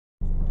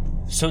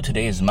So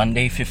today is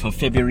Monday, 5th of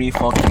February,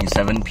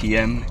 4:27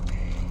 p.m.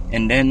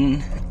 And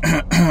then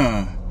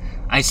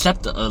I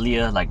slept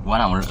earlier, like 1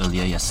 hour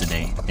earlier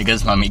yesterday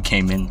because mommy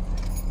came in.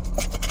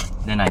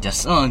 Then I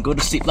just go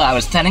to sleep. I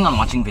was planning on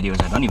watching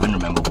videos, I don't even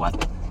remember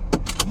what.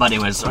 But it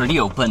was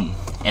already open.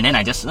 And then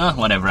I just,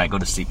 whatever, I go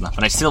to sleep.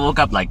 But I still woke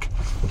up like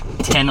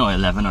 10 or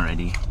 11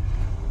 already.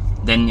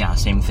 Then yeah,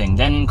 same thing.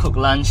 Then cook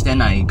lunch,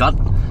 then I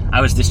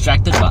was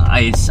distracted.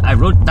 I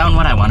wrote down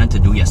what I wanted to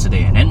do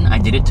yesterday and then I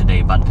did it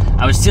today. But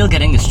I was still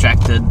getting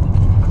distracted.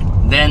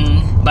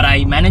 But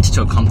I managed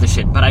to accomplish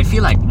it. But I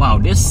feel like, wow,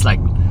 this like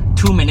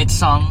 2-minute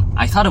song,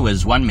 I thought it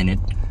was 1 minute,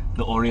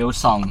 the Oreo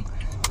song.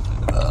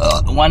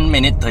 1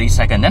 minute 30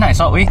 seconds. Then I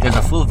saw, wait, there's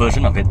a full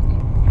version of it.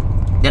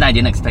 Then I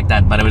didn't expect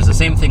that, but it was the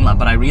same thing.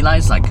 But I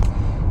realized like,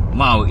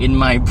 wow, in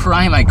my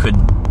prime I could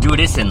do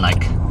this in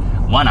like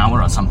 1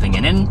 hour or something.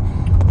 And then,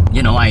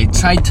 I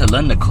tried to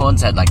learn the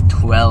chords at like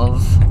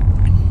 12.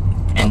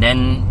 And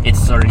then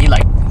it's already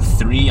like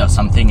 3 or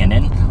something. And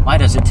then, why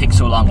does it take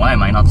so long? Why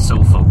am I not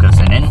so focused?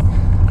 And then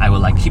I will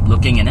like keep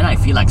looking, and then I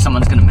feel like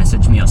someone's gonna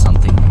message me or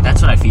something.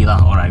 That's what I feel,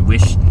 or I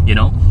wish,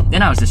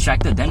 Then I was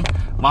distracted. Then,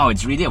 wow,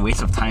 it's really a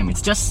waste of time.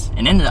 It's just,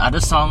 and then the other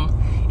song,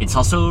 it's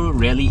also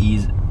really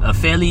easy,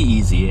 fairly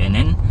easy. And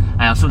then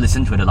I also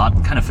listened to it a lot,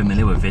 kind of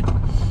familiar with it.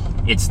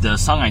 It's the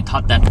song I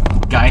taught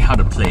that guy how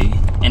to play.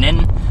 And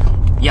then,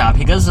 yeah,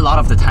 because a lot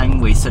of the time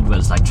wasted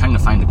was like trying to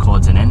find the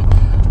chords, and then,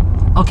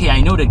 okay,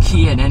 I know the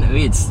key, and then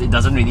it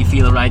doesn't really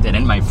feel right, and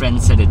then my friend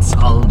said it's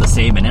all the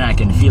same, and then I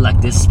can feel like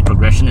this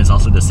progression is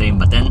also the same,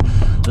 but then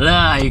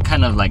I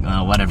kind of like,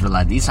 whatever,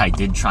 like, at least I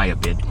did try a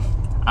bit.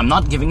 I'm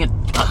not giving it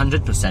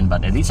 100%,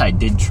 but at least I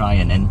did try,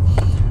 and then,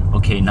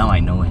 okay, now I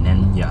know, and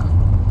then, yeah.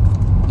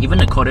 Even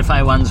the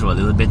Codify ones were a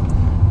little bit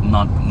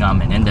not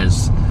ngam, and then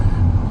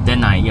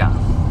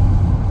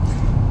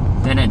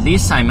then at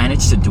least I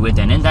managed to do it,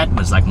 and then that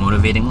was like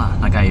motivating lah.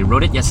 Like I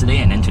wrote it yesterday,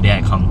 and then today I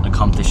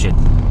accomplished it.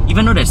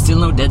 Even though there's still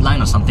no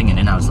deadline or something, and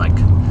then I was like,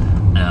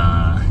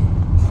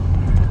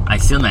 I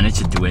still managed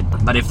to do it.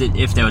 But if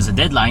there was a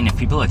deadline, if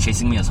people are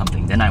chasing me or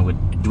something, then I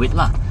would do it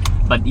lah.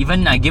 But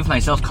even I give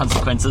myself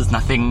consequences,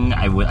 nothing,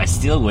 I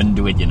still wouldn't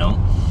do it,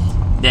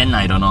 Then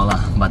I don't know lah,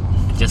 but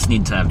just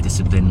need to have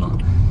discipline lah.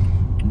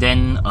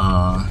 Then,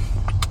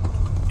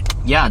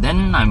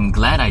 then I'm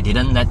glad I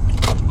didn't let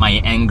my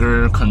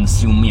anger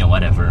consume me or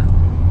whatever.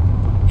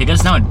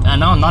 Because now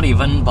I'm not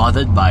even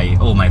bothered by,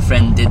 my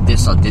friend did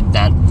this or did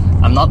that.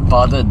 I'm not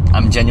bothered.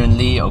 I'm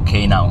genuinely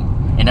okay now.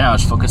 And then I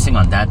was focusing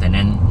on that, and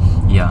then,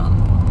 yeah.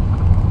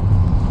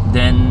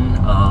 Then,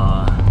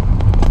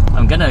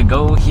 I'm gonna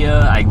go here.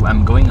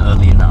 I'm going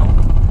early now.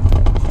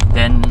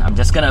 Then I'm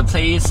just gonna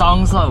play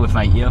songs with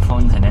my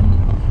earphones and then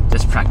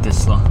just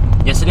practice.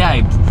 Yesterday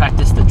I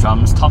practiced the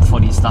drums, top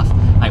 40 stuff.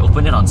 I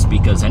opened it on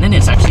speakers, and then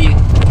it's actually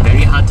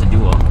very hard to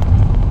do.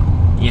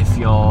 If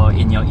you're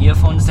in your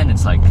earphones, then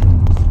it's like,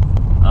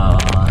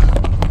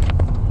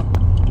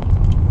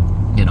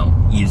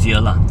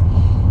 easier lah.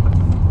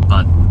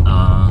 But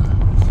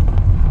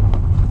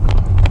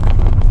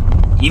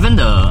even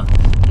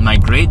my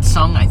grade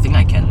song, I think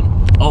I can.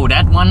 Oh,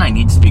 that one I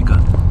need speaker.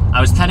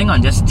 I was planning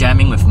on just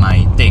jamming with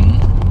my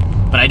thing,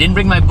 but I didn't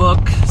bring my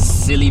book.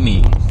 Silly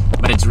me.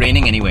 But it's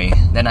raining anyway.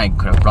 Then I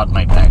could have brought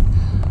my bag.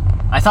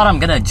 I thought I'm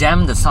gonna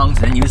jam the songs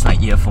and then use my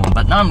earphone,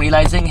 but now I'm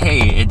realizing,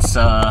 hey, it's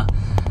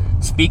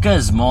speaker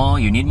is more,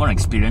 you need more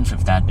experience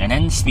with that. And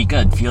then speaker,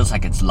 it feels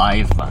like it's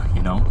live,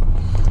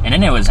 And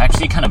then it was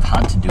actually kind of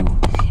hard to do.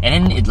 And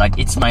then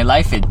it's my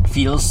life, it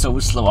feels so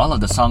slow. All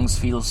of the songs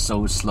feel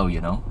so slow,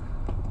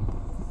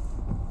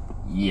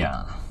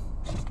 Yeah.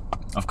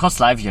 Of course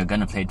live you're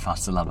gonna play it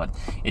faster lah, but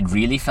it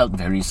really felt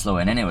very slow,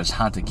 and then it was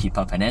hard to keep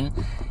up. And then,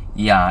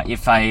 yeah,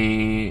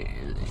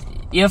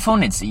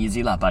 earphone it's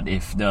easy lah, but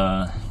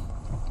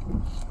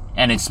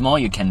and it's more,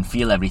 you can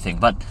feel everything.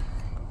 But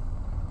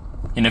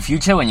in the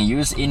future, when you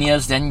use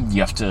in-ears, then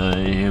you have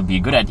to be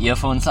good at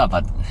earphones lah.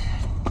 But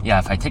yeah,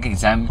 if I take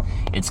exam,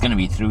 it's gonna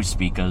be through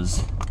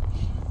speakers.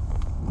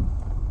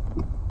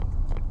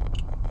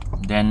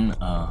 Then,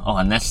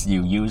 unless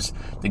the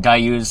guy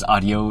use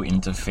audio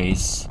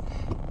interface.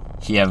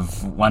 He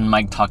have one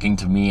mic talking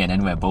to me, and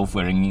then we're both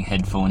wearing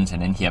headphones,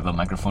 and then he have a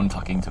microphone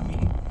talking to me.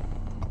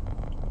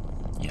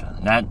 Yeah,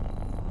 that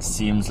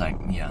seems like,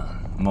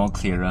 more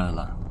clearer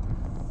lah.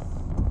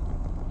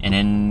 And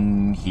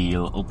then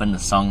he'll open the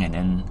song, and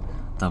then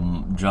the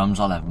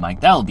drums all have mic.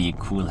 That'll be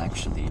cool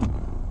actually.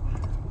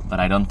 But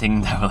I don't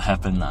think that will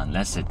happen lah,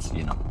 unless it's,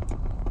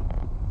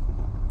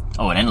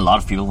 Oh, and then a lot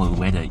of people will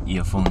wear the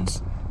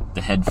earphones,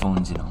 the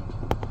headphones,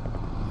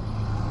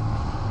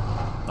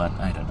 But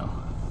I don't know.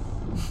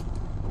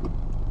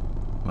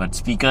 But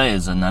speaker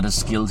is another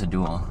skill to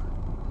do.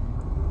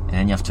 And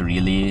then you have to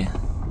really,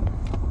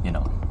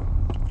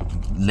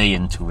 lay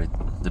into it,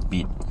 the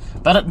beat.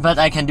 But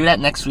I can do that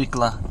next week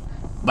lah.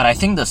 But I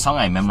think the song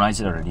I memorized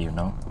it already,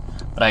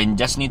 But I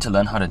just need to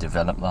learn how to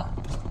develop lah.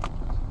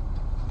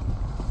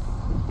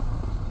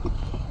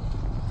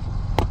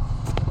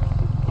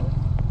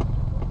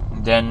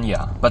 Then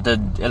yeah, but the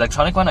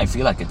electronic one I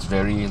feel like it's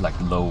very like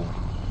low.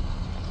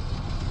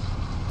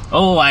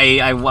 Oh,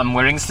 I'm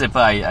wearing slipper.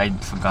 I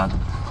forgot.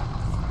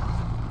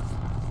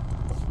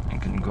 I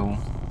can go.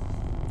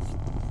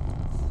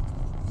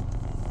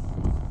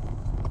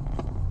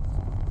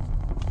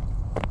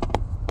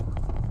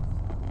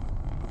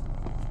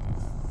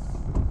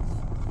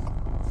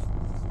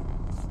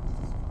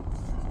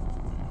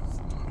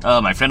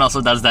 My friend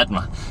also does that,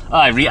 ma. Oh,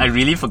 I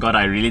really forgot.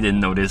 I really didn't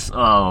notice.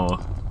 Oh.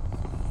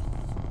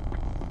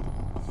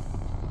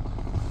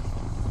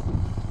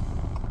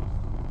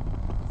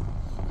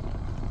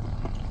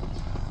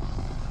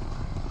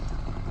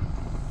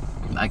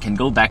 I can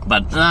go back,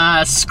 but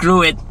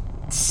screw it.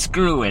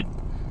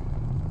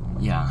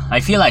 Yeah, I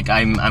feel like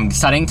I'm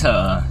starting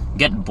to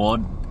get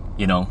bored,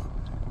 you know,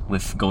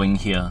 with going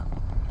here.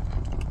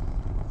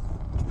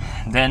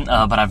 Then,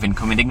 but I've been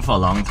committing for a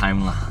long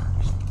time, lah.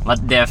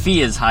 But their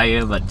fee is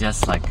higher, but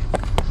just like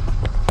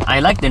I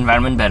like the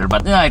environment better.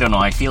 But I don't know.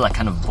 I feel like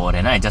kind of bored,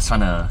 and I just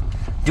wanna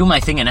do my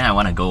thing, and then I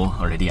wanna go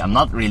already. I'm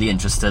not really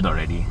interested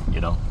already, you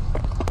know,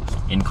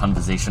 in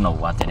conversation or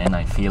what. And then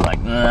I feel like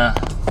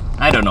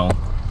I don't know.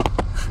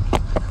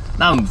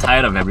 Now I'm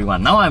tired of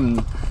everyone. Now I'm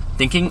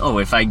thinking, oh,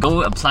 if I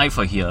go apply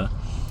for here,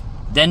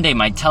 then they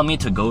might tell me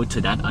to go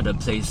to that other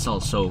place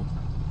also.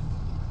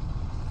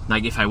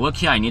 Like if I work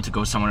here, I need to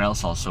go somewhere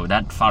else also,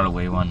 that far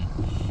away one.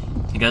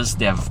 Because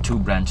they have 2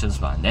 branches,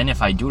 but then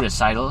if I do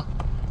recital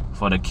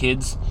for the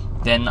kids,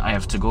 then I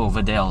have to go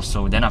over there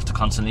also. Then I have to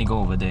constantly go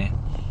over there.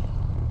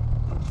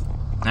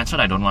 That's what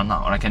I don't want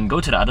now. Or I can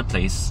go to the other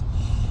place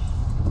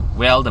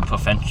where all the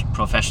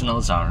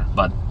professionals are,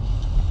 but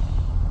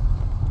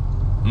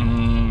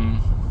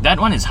that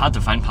one is hard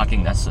to find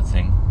parking, that's the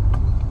thing.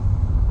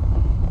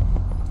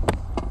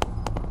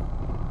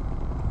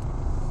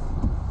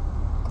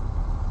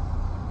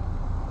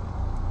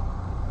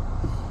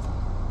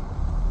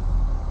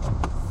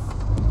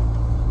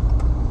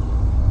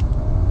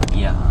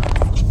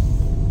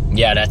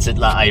 Yeah, that's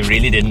it. I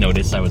really didn't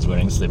notice I was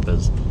wearing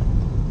slippers.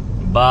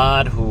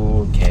 But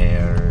who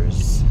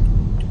cares?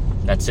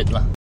 That's it.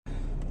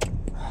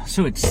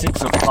 So it's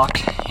 6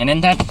 o'clock, and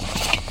then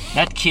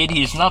that kid,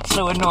 he's not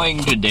so annoying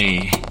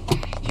today.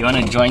 He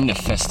wanna join the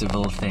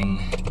festival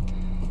thing.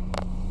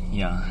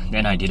 Yeah,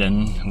 then I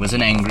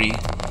wasn't angry.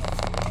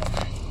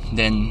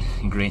 Then,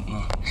 great.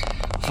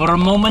 For a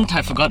moment,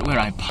 I forgot where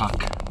I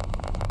park.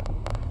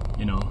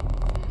 You know.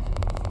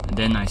 And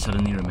then I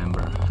suddenly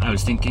remember. I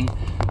was thinking,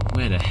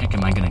 where the heck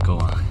am I gonna go?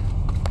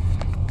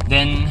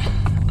 Then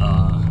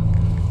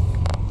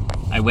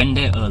I went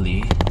there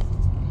early.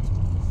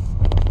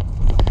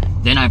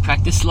 Then I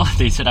practiced a lot.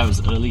 They said I was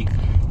early.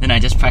 Then I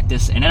just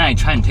practiced, and then I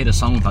try and play the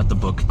song about the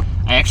book.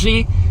 I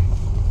actually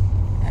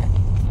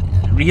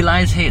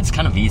realized, hey, it's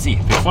kind of easy.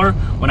 Before,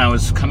 when I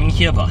was coming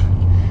here, but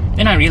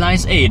then I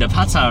realized, hey, the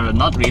parts are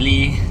not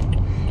really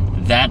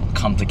that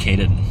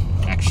complicated,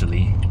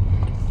 actually.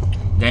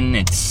 Then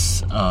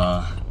it's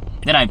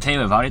then I play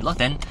without it.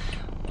 Then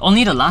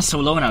only the last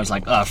solo, and I was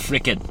like,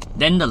 frick it.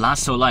 Then the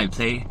last solo I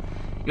play,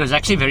 it was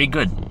actually very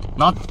good.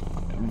 Not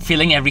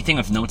filling everything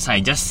with notes. I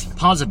just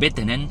paused a bit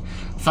and then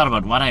thought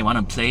about what I want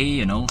to play,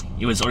 you know.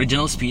 It was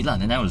original speed,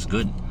 then that was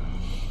good.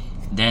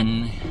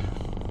 Then,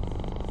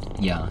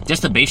 yeah,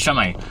 just the bass drum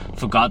I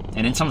forgot.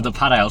 And then some of the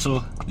part I also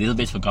a little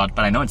bit forgot,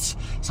 but I know it's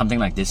something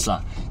like this.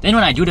 Then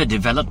when I do the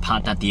developed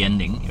part at the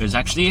ending, it was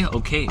actually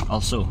okay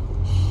also.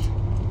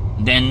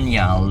 Then,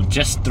 yeah, I'll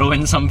just throw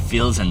in some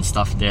fills and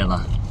stuff there.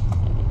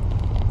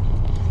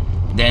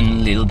 Then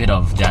a little bit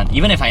of that.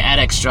 Even if I add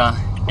extra,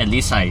 at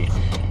least I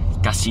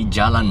kasih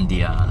jalan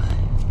dia.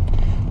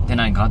 Then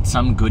I got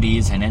some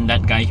goodies, and then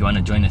that guy, he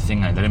wanted to join the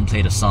thing. I let him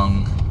play the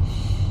song.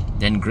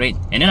 Then great.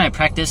 And then I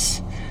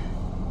practiced.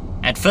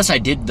 At first I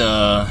did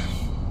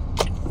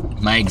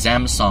my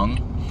exam song.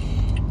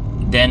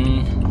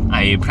 Then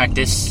I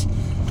practiced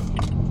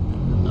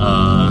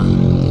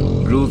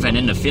groove and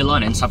then the fill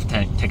on and stuff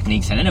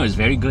techniques, and then it was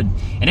very good.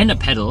 And then the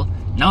pedal,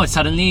 now it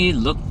suddenly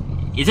looked,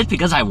 is it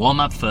because I warm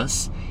up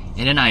first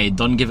and then I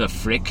don't give a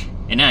frick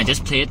and then I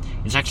just play it?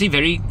 It's actually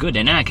very good,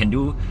 and then I can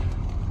do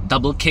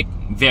double kick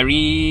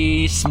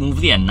very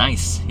smoothly and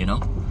nice, you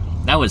know.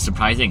 That was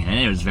surprising, and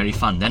then it was very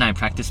fun. Then I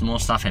practiced more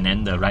stuff, and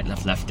then the right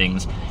left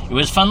things. It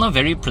was fun,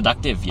 very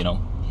productive, you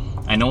know.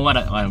 I know what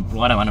I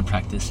want to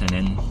practice, and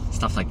then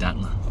stuff like that.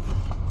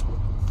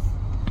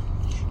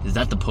 Is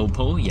that the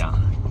popo? Yeah.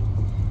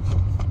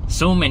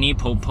 So many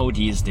popo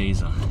these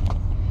days.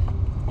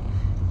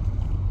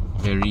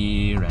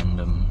 Very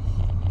random.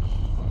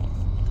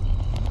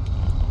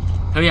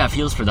 Oh yeah, it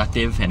feels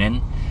productive, and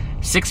then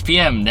 6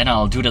 p.m. then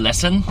I'll do the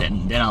lesson,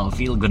 then I'll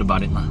feel good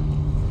about it.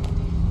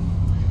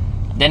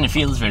 Then it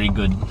feels very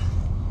good.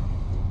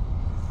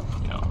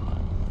 You know,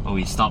 oh,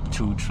 we stopped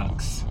 2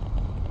 trucks.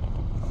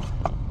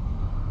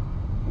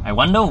 I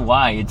wonder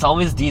why. It's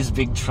always these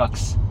big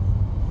trucks.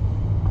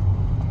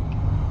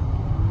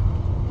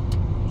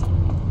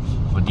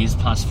 For these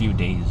past few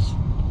days.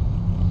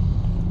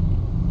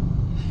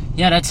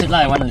 Yeah, that's it.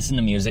 I want to listen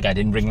to music. I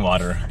didn't bring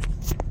water.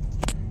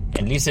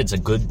 At least it's a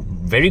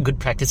very good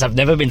practice. I've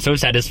never been so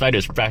satisfied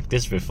with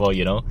practice before,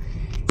 you know.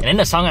 And then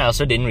the song I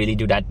also didn't really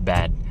do that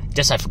bad.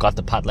 Just I forgot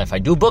the part left. If I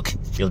do book,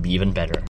 it'll be even better.